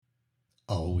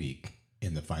All week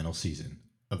in the final season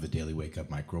of the Daily Wake Up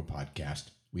Micro Podcast,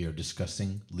 we are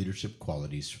discussing leadership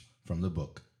qualities from the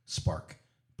book Spark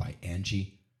by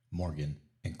Angie, Morgan,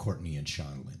 and Courtney and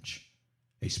Sean Lynch.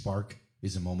 A spark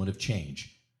is a moment of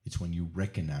change. It's when you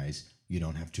recognize you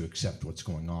don't have to accept what's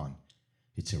going on.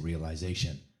 It's a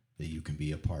realization that you can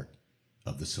be a part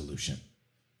of the solution.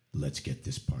 Let's get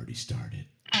this party started.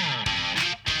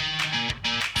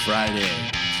 Friday,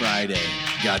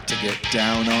 got to get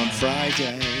down on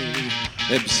Friday.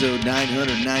 Episode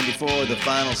 994, the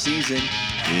final season.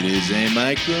 It is a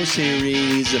micro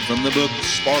series from the book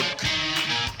Spark.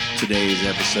 Today's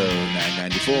episode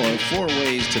 994, 4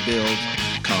 ways to build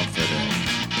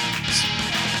confidence.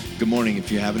 Good morning.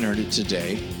 If you haven't heard it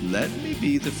today, let me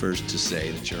be the first to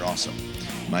say that you're awesome.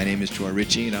 My name is Troy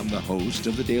Ritchie, and I'm the host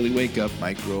of the Daily Wake Up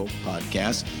Micro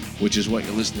Podcast, which is what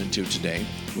you're listening to today,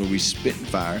 where we spit and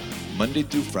fire Monday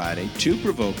through Friday to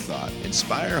provoke thought,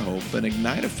 inspire hope, and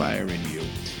ignite a fire in you,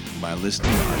 my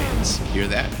listening audience. Hear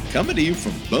that? Coming to you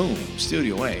from Boom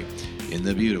Studio A in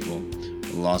the beautiful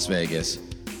Las Vegas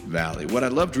Valley. What I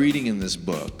loved reading in this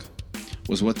book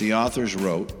was what the authors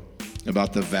wrote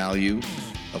about the value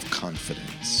of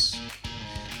confidence.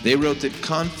 They wrote that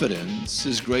confidence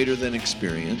is greater than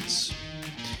experience,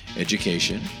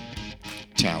 education,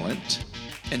 talent,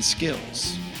 and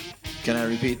skills. Can I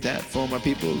repeat that for my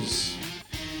peoples?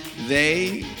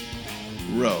 They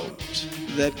wrote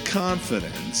that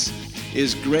confidence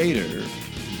is greater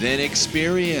than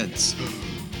experience,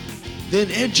 than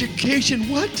education.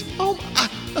 What?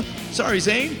 Sorry,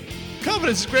 Zane.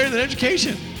 Confidence is greater than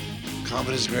education.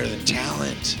 Confidence is greater than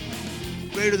talent.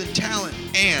 Greater than talent,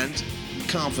 and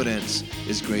confidence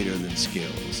is greater than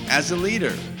skills. As a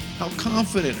leader, how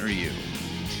confident are you?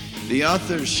 The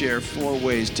authors share 4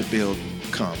 ways to build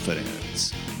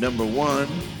confidence. Number 1,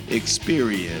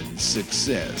 experience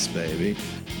success, baby.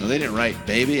 Now, they didn't write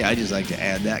baby. I just like to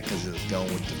add that because it's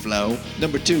going with the flow.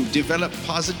 Number 2, develop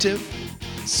positive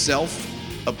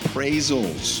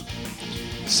self-appraisals.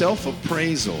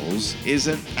 Self-appraisals is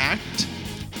an act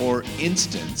or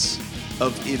instance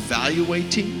of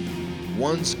evaluating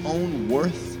one's own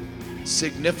worth,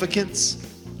 significance,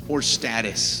 or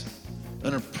status.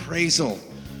 An appraisal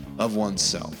of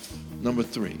oneself. Number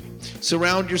 3,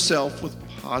 surround yourself with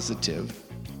positive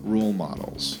role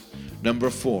models. Number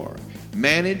 4,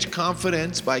 manage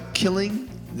confidence by killing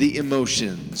the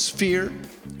emotions, fear,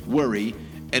 worry,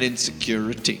 and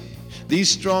insecurity. These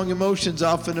strong emotions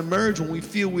often emerge when we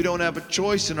feel we don't have a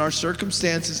choice in our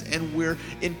circumstances and we're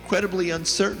incredibly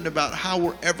uncertain about how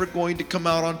we're ever going to come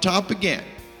out on top again.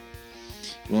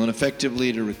 Well, an effective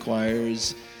leader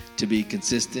requires to be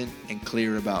consistent and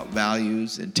clear about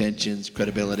values, intentions,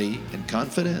 credibility, and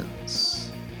confidence.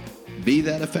 Be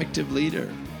that effective leader.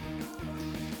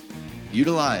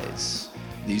 Utilize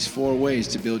these 4 ways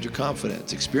to build your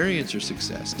confidence. Experience your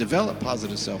success. Develop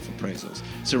positive self-appraisals.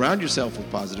 Surround yourself with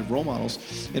positive role models.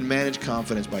 And manage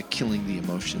confidence by killing the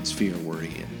emotions, fear,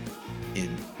 worry,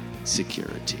 and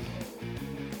insecurity.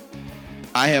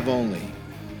 I have only,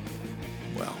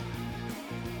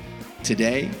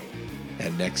 today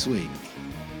and next week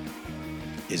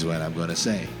is when I'm going to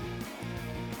say,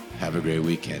 have a great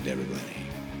weekend, everybody.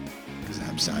 Because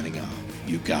I'm signing off.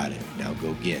 You got it. Now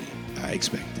go get it. I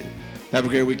expect it. Have a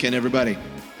great weekend, everybody.